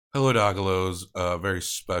Hello, Doggalos. A very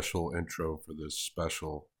special intro for this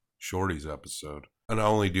special Shorties episode. And I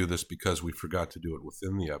only do this because we forgot to do it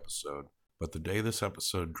within the episode. But the day this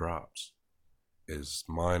episode drops is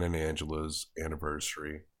mine and Angela's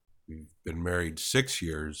anniversary. We've been married 6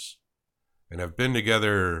 years and have been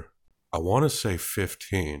together, I want to say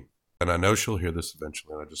 15. And I know she'll hear this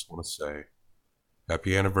eventually. And I just want to say,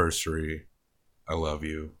 happy anniversary. I love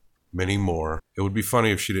you. Many more. It would be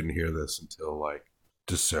funny if she didn't hear this until like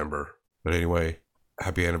December. But anyway,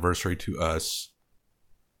 happy anniversary to us.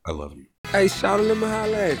 I love you. Hey, shout, let me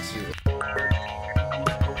holla at you.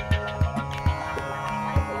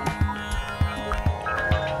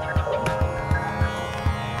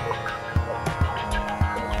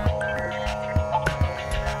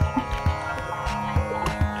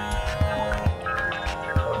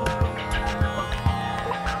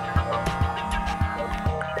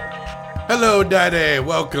 Hello, Daddy.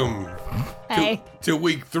 Welcome Hey. to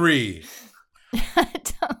week 3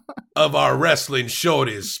 of our Wrestling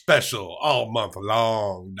Shorties special all month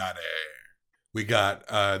long, Daddy. We got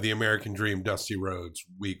the American Dream, Dusty Rhodes,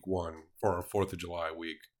 week 1 for our 4th of July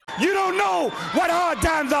week. You don't know what hard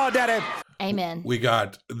times are, Daddy. Amen. We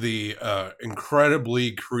got the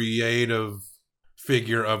incredibly creative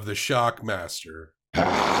figure of the Shockmaster.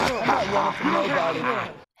 Hell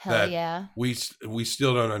that yeah. We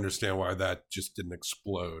still don't understand why that just didn't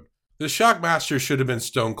explode. The Shockmaster should have been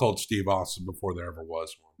Stone Cold Steve Austin before there ever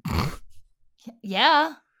was one.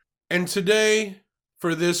 Yeah. And today,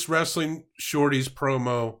 for this Wrestling Shorties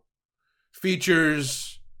promo,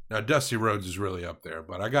 features... Now, Dusty Rhodes is really up there,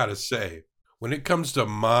 but I gotta say, when it comes to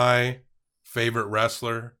my favorite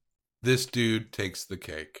wrestler, this dude takes the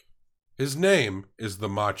cake. His name is the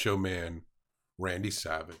Macho Man, Randy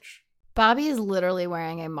Savage. Bobby is literally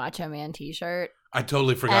wearing a Macho Man t-shirt I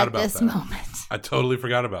totally forgot about this that. moment. I totally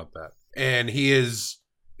forgot about that. And he is,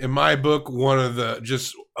 in my book,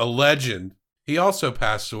 just a legend. He also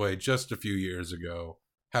passed away just a few years ago,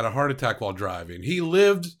 had a heart attack while driving. He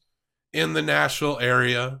lived in the Nashville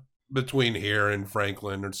area between here and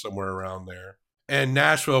Franklin or somewhere around there. And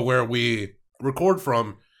Nashville, where we record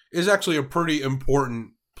from, is actually a pretty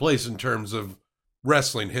important place in terms of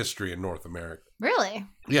wrestling history in North America. Really?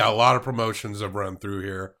 Yeah, a lot of promotions have run through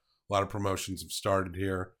here. A lot of promotions have started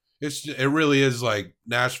here. It really is like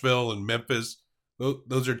Nashville and Memphis.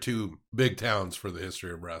 Those are two big towns for the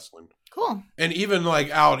history of wrestling. Cool. And even like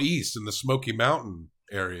out east in the Smoky Mountain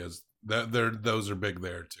areas, those are big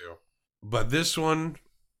there too. But this one,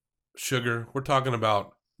 Sugar, we're talking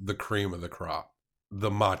about the cream of the crop, the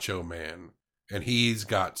Macho Man. And he's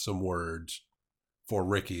got some words for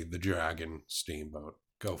Ricky the Dragon Steamboat.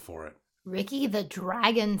 Go for it. Ricky the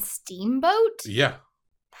Dragon Steamboat? Yeah.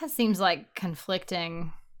 That seems like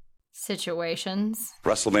conflicting situations.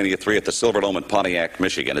 WrestleMania 3 at the Silverdome in Pontiac,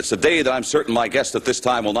 Michigan. It's a day that I'm certain my guest at this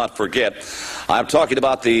time will not forget. I'm talking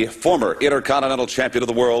about the former Intercontinental Champion of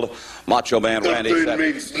the world, Macho Man Randy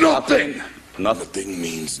Savage. Nothing means nothing. Nothing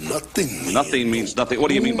means nothing. Man. Nothing means nothing. What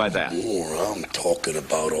do you mean by that? More. I'm talking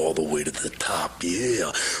about all the way to the top,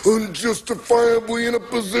 yeah. Unjustifiably in a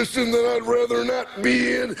position that I'd rather not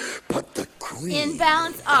be in, but the cream. In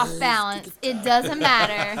balance, off balance. It doesn't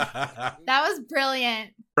matter. That was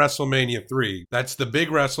brilliant. WrestleMania 3. That's the big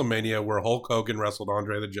WrestleMania where Hulk Hogan wrestled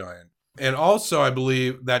Andre the Giant. And also, I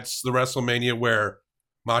believe that's the WrestleMania where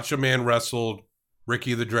Macho Man wrestled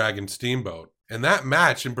Ricky the Dragon Steamboat. And that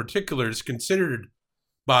match in particular is considered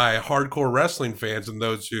by hardcore wrestling fans and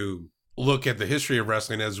those who look at the history of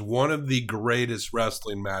wrestling as one of the greatest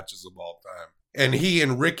wrestling matches of all time. And he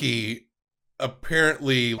and Ricky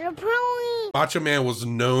apparently... Macho Man was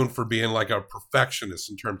known for being like a perfectionist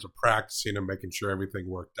in terms of practicing and making sure everything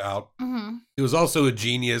worked out. Mm-hmm. He was also a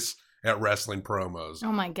genius at wrestling promos.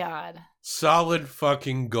 Oh my God. Solid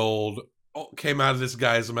fucking gold came out of this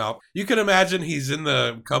guy's mouth. You can imagine he's in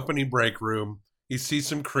the company break room. He sees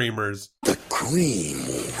some creamers. The cream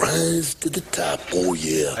will rise to the top, oh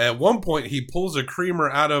yeah. At one point, he pulls a creamer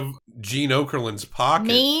out of Gene Okerlund's pocket.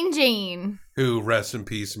 Mean Gene. Who, rest in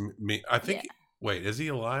peace, I think... Yeah. Wait, is he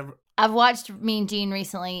alive? I've watched Mean Gene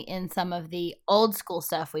recently in some of the old school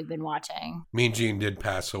stuff we've been watching. Mean Gene did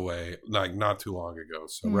pass away, like, not too long ago.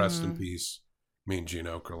 So rest in peace, Mean Gene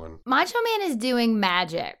Okerlund. Macho Man is doing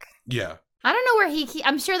magic. Yeah. I don't know where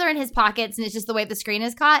I'm sure they're in his pockets and it's just the way the screen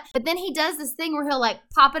is caught. But then he does this thing where he'll like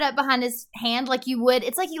pop it up behind his hand like you would.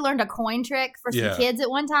 It's like he learned a coin trick for some kids at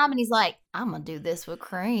one time. And he's like, I'm going to do this with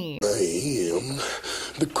cream. I am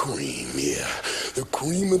the cream, yeah. The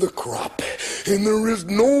cream of the crop. And there is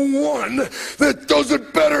no one that does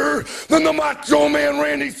it better than the Macho Man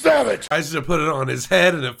Randy Savage. Tries to put it on his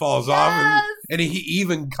head and it falls off. And he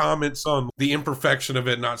even comments on the imperfection of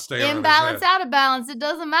it not staying on Imbalance, his head. out of balance, it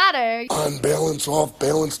doesn't matter. On balance, off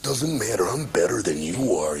balance, doesn't matter. I'm better than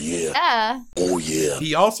you are, yeah. Yeah. Oh, yeah.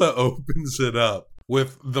 He also opens it up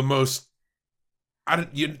with the most...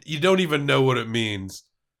 You don't even know what it means,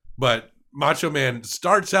 but Macho Man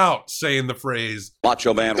starts out saying the phrase,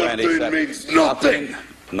 Macho Man Randy Nothing Savage. means nothing. Nothing.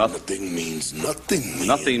 Nothing means nothing.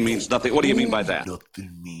 Nothing means nothing. What do you mean by that?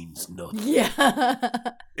 Nothing means nothing. Yeah.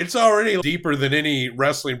 it's already deeper than any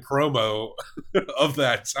wrestling promo of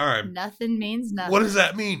that time. Nothing means nothing. What does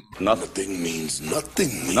that mean? Nothing means nothing.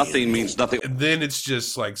 Man. Nothing means nothing. And then it's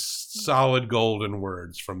just like solid golden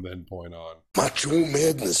words from then point on. Macho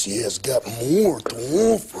Madness, yeah, has got more to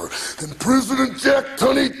offer than President Jack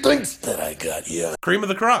Tunney thinks that I got, yeah. Cream of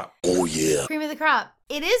the crop. Oh, yeah. Cream of the crop.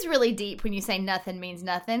 It is really deep when you say nothing means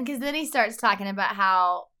nothing, because then he starts talking about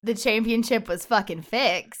how the championship was fucking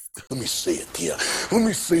fixed. Let me say it, yeah. Let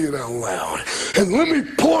me say it out loud. And let me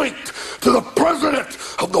point to the president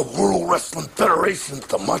of the World Wrestling Federation.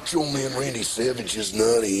 The Macho Man Randy Savage is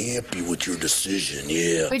not happy with your decision,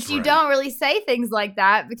 yeah. Which you don't really say things like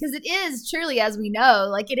that, because it is truly, as we know,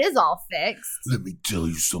 like it is all fixed. Let me tell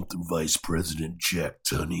you something, Vice President Jack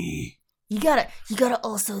Tunney. You gotta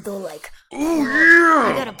also though, like, Oh, yeah.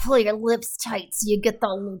 you gotta pull your lips tight so you get that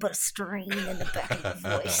little bit of strain in the back of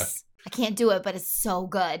your voice. I can't do it, but it's so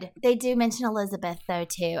good. They do mention Elizabeth, though,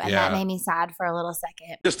 too, and that made me sad for a little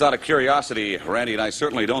second. Just out of curiosity, Randy, and I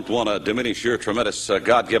certainly don't want to diminish your tremendous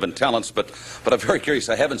God-given talents, but I'm very curious.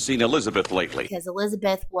 I haven't seen Elizabeth lately. Because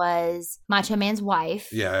Elizabeth was Macho Man's wife.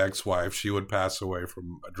 Yeah, ex-wife. She would pass away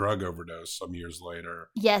from a drug overdose some years later.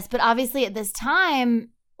 Yes, but obviously at this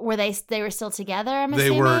time, were they were still together, I'm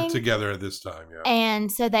assuming? They were together at this time, yeah.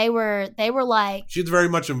 And so they were like... She's very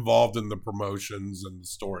much involved in the promotions and the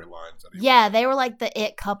storylines. Anyway. Yeah, they were like the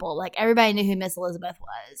it couple. Like, everybody knew who Miss Elizabeth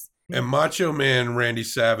was. And Macho Man Randy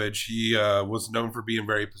Savage, he was known for being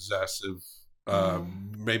very possessive,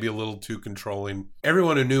 maybe a little too controlling.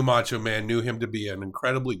 Everyone who knew Macho Man knew him to be an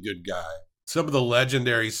incredibly good guy. Some of the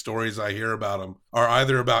legendary stories I hear about him are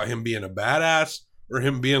either about him being a badass or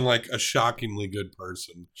him being like a shockingly good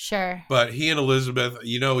person. Sure. But he and Elizabeth,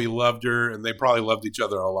 he loved her, and they probably loved each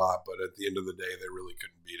other a lot, but at the end of the day, they really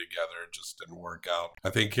couldn't be together. It just didn't work out. I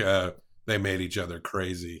think they made each other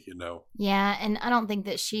crazy, Yeah, and I don't think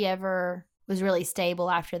that she ever was really stable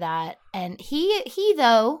after that. And he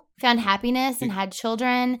though, found happiness and had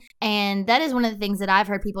children. And that is one of the things that I've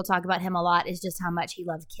heard people talk about him a lot, is just how much he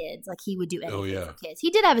loved kids. Like, he would do anything for kids. He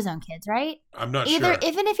did have his own kids, right? I'm not sure.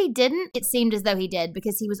 Even if he didn't, it seemed as though he did,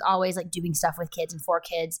 because he was always like doing stuff with kids and for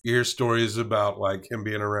kids. You hear stories about like him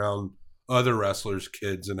being around other wrestlers'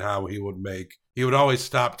 kids and how he would always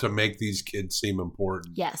stop to make these kids seem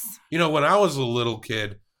important. Yes. When I was a little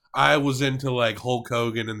kid, I was into like Hulk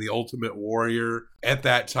Hogan and the Ultimate Warrior at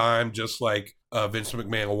that time, just like Vince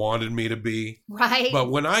McMahon wanted me to be. Right.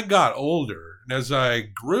 But when I got older and as I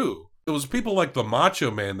grew, it was people like the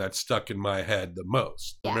Macho Man that stuck in my head the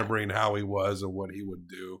most, remembering how he was and what he would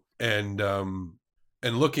do.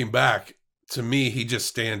 And looking back, to me, he just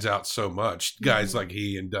stands out so much. Guys like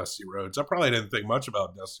he and Dusty Rhodes. I probably didn't think much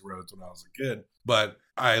about Dusty Rhodes when I was a kid, but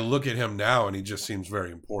I look at him now and he just seems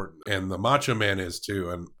very important. And the Macho Man is too.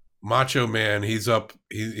 And Macho Man, he's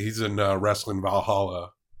in Wrestling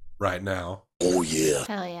Valhalla right now. Oh, yeah.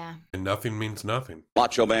 Hell yeah. And nothing means nothing.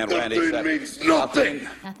 Macho Man Randy Savage. Nothing means nothing.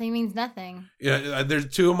 Nothing means nothing. Yeah,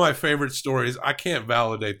 there's two of my favorite stories. I can't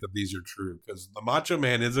validate that these are true, because the Macho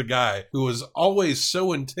Man is a guy who was always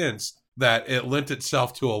so intense that it lent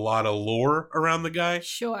itself to a lot of lore around the guy.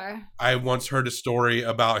 Sure. I once heard a story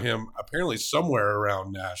about him apparently somewhere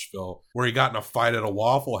around Nashville where he got in a fight at a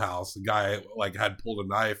Waffle House. The guy like had pulled a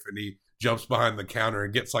knife and he jumps behind the counter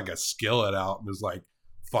and gets like a skillet out and is like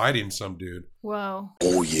fighting some dude. Whoa.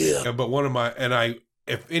 Oh, yeah. But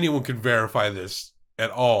if anyone can verify this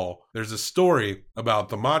at all, there's a story about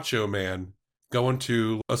the Macho Man going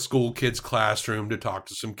to a school kid's classroom to talk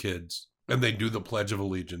to some kids. And they do the Pledge of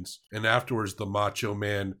Allegiance. And afterwards, the Macho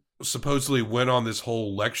Man supposedly went on this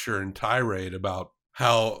whole lecture and tirade about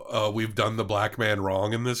how we've done the black man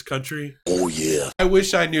wrong in this country. Oh, yeah. I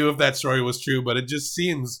wish I knew if that story was true, but it just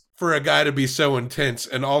seems, for a guy to be so intense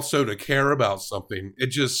and also to care about something,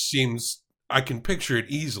 it just seems, I can picture it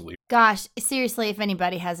easily. Gosh, seriously, if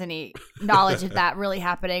anybody has any knowledge of that really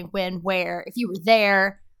happening, when, where, if you were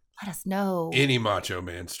there, let us know. Any Macho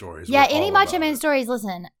Man stories. Yeah, any Macho Man stories.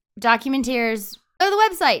 Listen. Documenteers, go to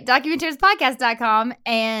the website, documenteerspodcast.com,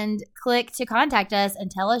 and click to contact us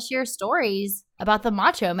and tell us your stories about the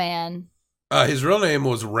Macho Man. His real name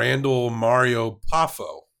was Randall Mario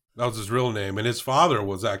Poffo. That was his real name. And his father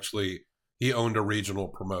was actually, he owned a regional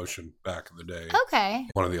promotion back in the day. Okay.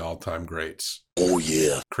 One of the all-time greats. Oh,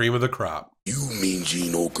 yeah. Cream of the crop. You mean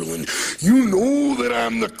Gene Okerlund. You know that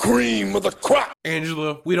I'm the cream of the crop.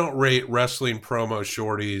 Angela, we don't rate wrestling promo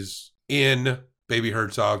shorties in Baby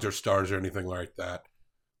Herzogs or Stars or anything like that.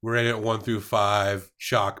 We rate it 1 through 5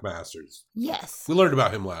 Shockmasters. Yes. We learned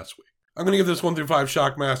about him last week. I'm going to give this 1 through 5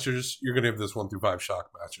 Shockmasters. You're going to give this 1 through 5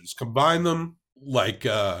 Shockmasters. Combine them like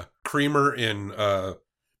Creamer in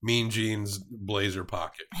Mean Gene's blazer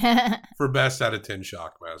pocket for best out of 10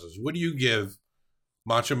 Shockmasters. What do you give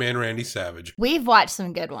Macho Man Randy Savage? We've watched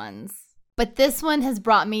some good ones, but this one has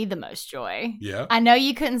brought me the most joy. Yeah. I know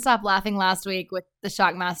you couldn't stop laughing last week with the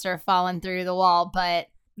Shockmaster falling through the wall, but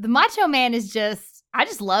the Macho Man is just, I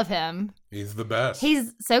just love him. He's the best.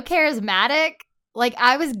 He's so charismatic. Like,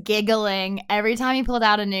 I was giggling every time he pulled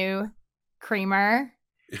out a new creamer.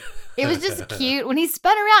 It was just cute. When he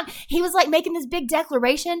spun around, he was like making this big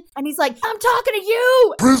declaration, and he's like, I'm talking to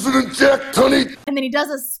you! President Jack Tunney. And then he does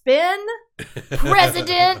a spin.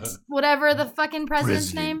 President, whatever the fucking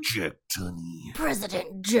president's name. Jack Tunney.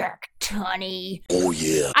 President Jack Tunney. Oh,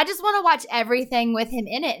 yeah. I just want to watch everything with him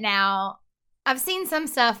in it now. I've seen some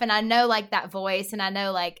stuff, and I know like that voice, and I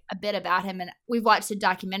know like a bit about him, and we've watched a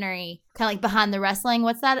documentary kind of like Behind the Wrestling.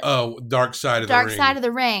 What's that? Oh, Dark Side of the Ring. Dark Side of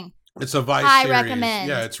the Ring. It's a Vice I series. recommend.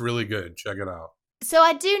 Yeah, it's really good. Check it out. So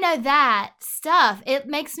I do know that stuff. It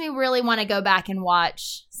makes me really want to go back and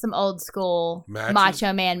watch some old school Matches?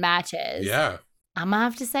 Macho Man matches. Yeah. I'm gonna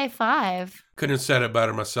have to say 5. Couldn't have said it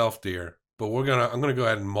better myself, dear. But I'm gonna go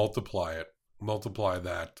ahead and multiply it. Multiply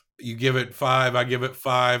that. You give it 5, I give it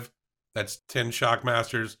 5. That's 10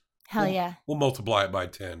 Shockmasters. Hell yeah. We'll multiply it by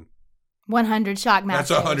 10. 100 Shockmasters. That's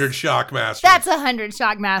 100 Shockmasters. That's 100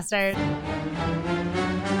 Shockmasters.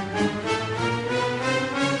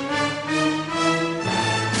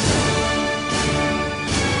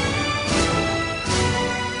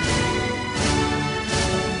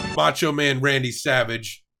 Macho Man Randy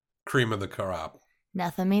Savage, cream of the crop.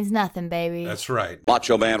 Nothing means nothing, baby. That's right.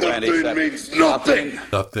 Macho Man Randy Nothing Savage. means nothing.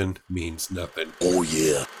 Nothing means nothing. Oh,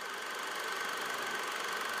 yeah.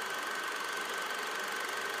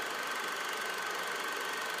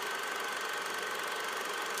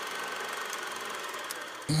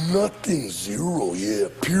 Nothing, zero, yeah.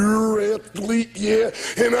 Pure athlete, yeah.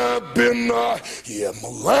 And I've been,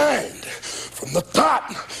 maligned from the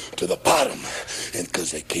top to the bottom. And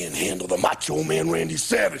because they can't handle the Macho Man Randy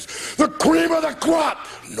Savage, the cream of the crop,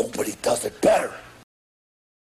 nobody does it better.